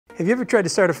Have you ever tried to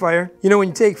start a fire? You know, when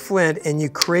you take flint and you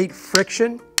create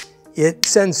friction, it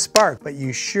sends spark, but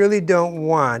you surely don't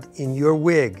want in your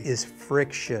wig is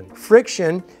friction.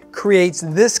 Friction creates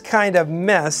this kind of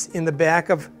mess in the back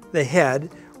of the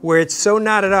head where it's so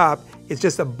knotted up, it's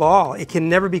just a ball. It can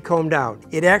never be combed out.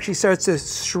 It actually starts to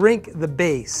shrink the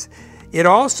base. It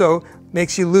also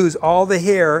makes you lose all the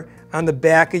hair on the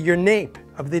back of your nape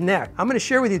of the neck. I'm going to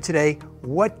share with you today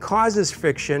what causes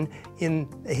friction in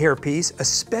a hairpiece,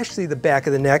 especially the back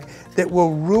of the neck, that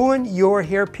will ruin your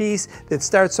hairpiece that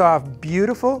starts off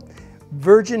beautiful,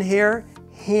 virgin hair,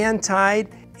 hand-tied,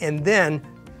 and then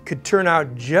could turn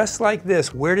out just like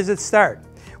this. Where does it start?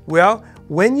 Well,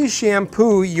 when you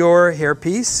shampoo your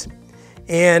hairpiece,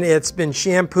 and it's been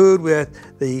shampooed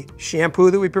with the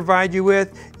shampoo that we provide you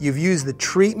with, you've used the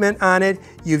treatment on it,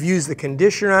 you've used the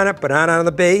conditioner on it, but not on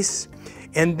the base,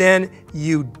 and then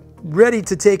you ready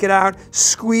to take it out,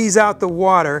 squeeze out the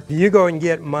water, you go and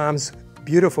get mom's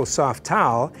beautiful soft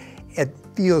towel. It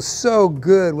feels so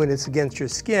good when it's against your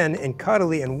skin and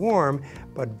cuddly and warm,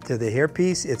 but to the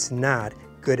hairpiece, it's not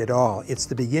good at all. It's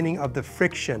the beginning of the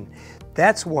friction.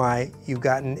 That's why you've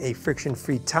gotten a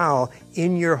friction-free towel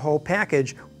in your whole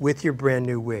package with your brand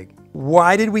new wig.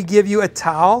 Why did we give you a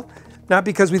towel? Not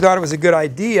because we thought it was a good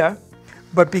idea,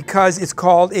 but because it's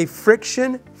called a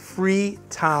friction-free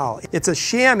towel. It's a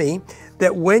chamois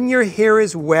that when your hair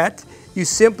is wet, you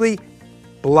simply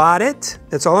blot it.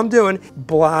 That's all I'm doing.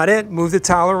 Blot it, move the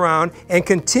towel around, and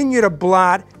continue to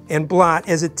blot and blot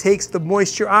as it takes the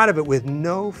moisture out of it with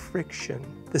no friction.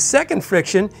 The second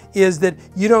friction is that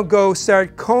you don't go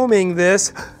start combing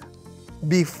this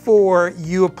before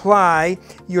you apply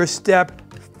your step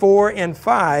 4 and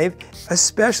 5,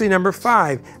 especially number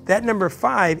 5. That number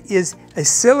 5 is a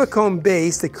silicone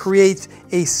base that creates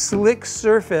a slick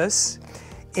surface,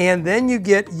 and then you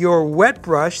get your wet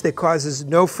brush that causes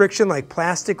no friction like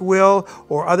plastic will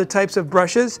or other types of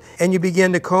brushes, and you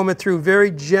begin to comb it through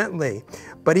very gently.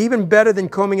 But even better than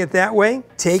combing it that way,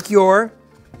 take your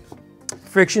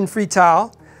friction-free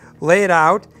towel, lay it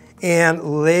out,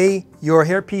 and lay your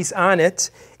hairpiece on it,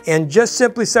 and just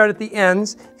simply start at the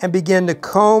ends and begin to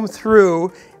comb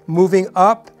through, moving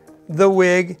up the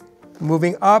wig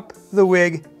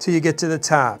till you get to the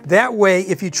top. That way,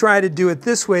 if you try to do it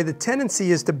this way, the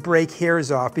tendency is to break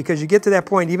hairs off, because you get to that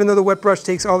point, even though the wet brush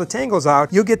takes all the tangles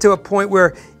out, you'll get to a point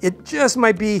where it just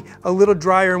might be a little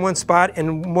drier in one spot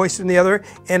and moister in the other,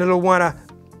 and it'll want to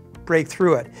break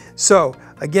through it. So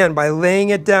again, by laying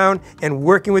it down and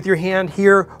working with your hand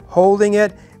here, holding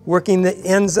it, working the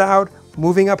ends out,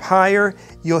 moving up higher,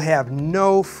 you'll have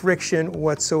no friction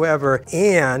whatsoever,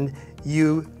 and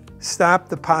you stop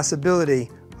the possibility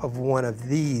of one of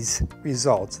these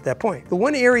results at that point. The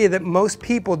one area that most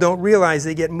people don't realize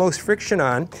they get most friction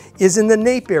on is in the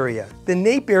nape area. The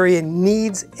nape area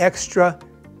needs extra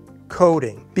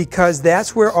coating because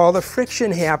that's where all the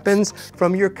friction happens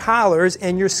from your collars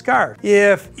and your scarf.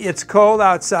 If it's cold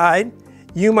outside,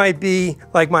 you might be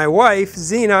like my wife,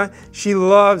 Zena. She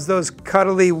loves those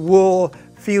cuddly wool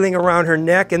feeling around her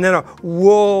neck, and then a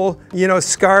wool,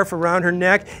 scarf around her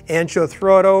neck, and she'll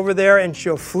throw it over there and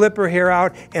she'll flip her hair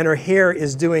out, and her hair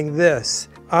is doing this,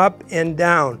 up and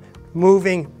down,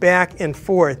 moving back and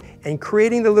forth, and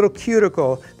creating the little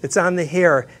cuticle that's on the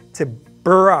hair to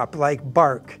burr up like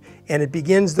bark, and it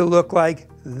begins to look like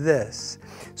this.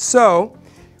 So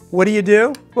what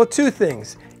do? Well, two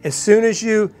things. As soon as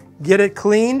you get it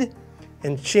cleaned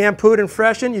and shampooed and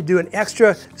freshened, you do an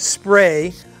extra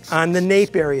spray on the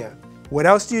nape area. What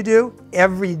else do you do?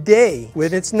 Every day,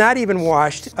 when it's not even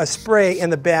washed, a spray in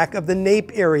the back of the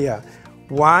nape area.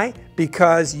 Why?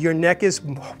 Because your neck is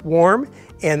warm,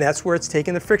 and that's where it's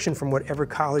taking the friction from whatever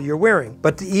collar you're wearing.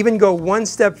 But to even go one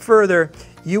step further,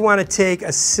 you want to take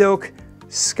a silk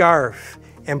scarf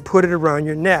and put it around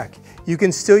your neck. You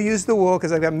can still use the wool,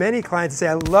 because I've got many clients that say,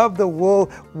 I love the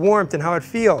wool warmth and how it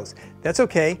feels. That's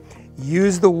okay.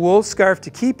 Use the wool scarf to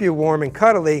keep you warm and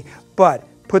cuddly, but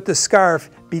put the scarf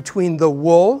between the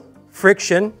wool,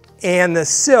 friction, and the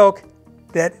silk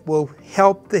that will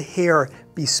help the hair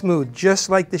be smooth, just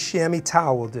like the chamois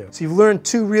towel will do. So you've learned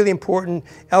two really important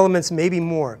elements, maybe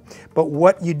more. But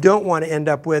what you don't want to end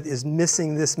up with is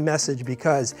missing this message,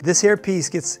 because this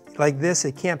hairpiece gets like this,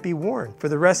 it can't be worn. For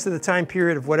the rest of the time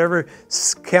period of whatever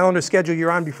calendar schedule you're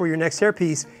on before your next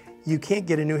hairpiece, you can't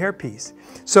get a new hairpiece.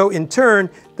 So in turn,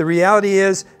 the reality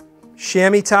is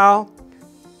chamois towel,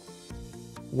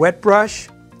 wet brush,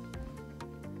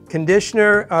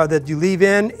 conditioner that you leave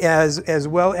in, as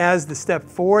well as the step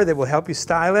 4 that will help you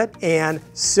style it, and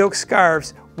silk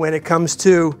scarves when it comes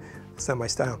to, it's not my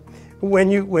style, when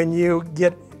you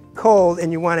get cold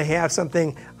and you want to have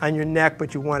something on your neck,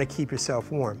 but you want to keep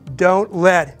yourself warm. Don't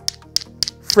let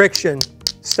friction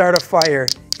start a fire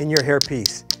in your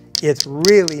hairpiece. It's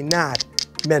really not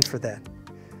meant for that.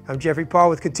 I'm Jeffrey Paul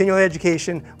with Continual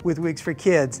Education with Wigs for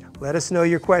Kids. Let us know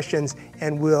your questions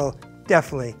and we'll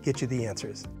definitely get you the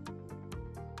answers.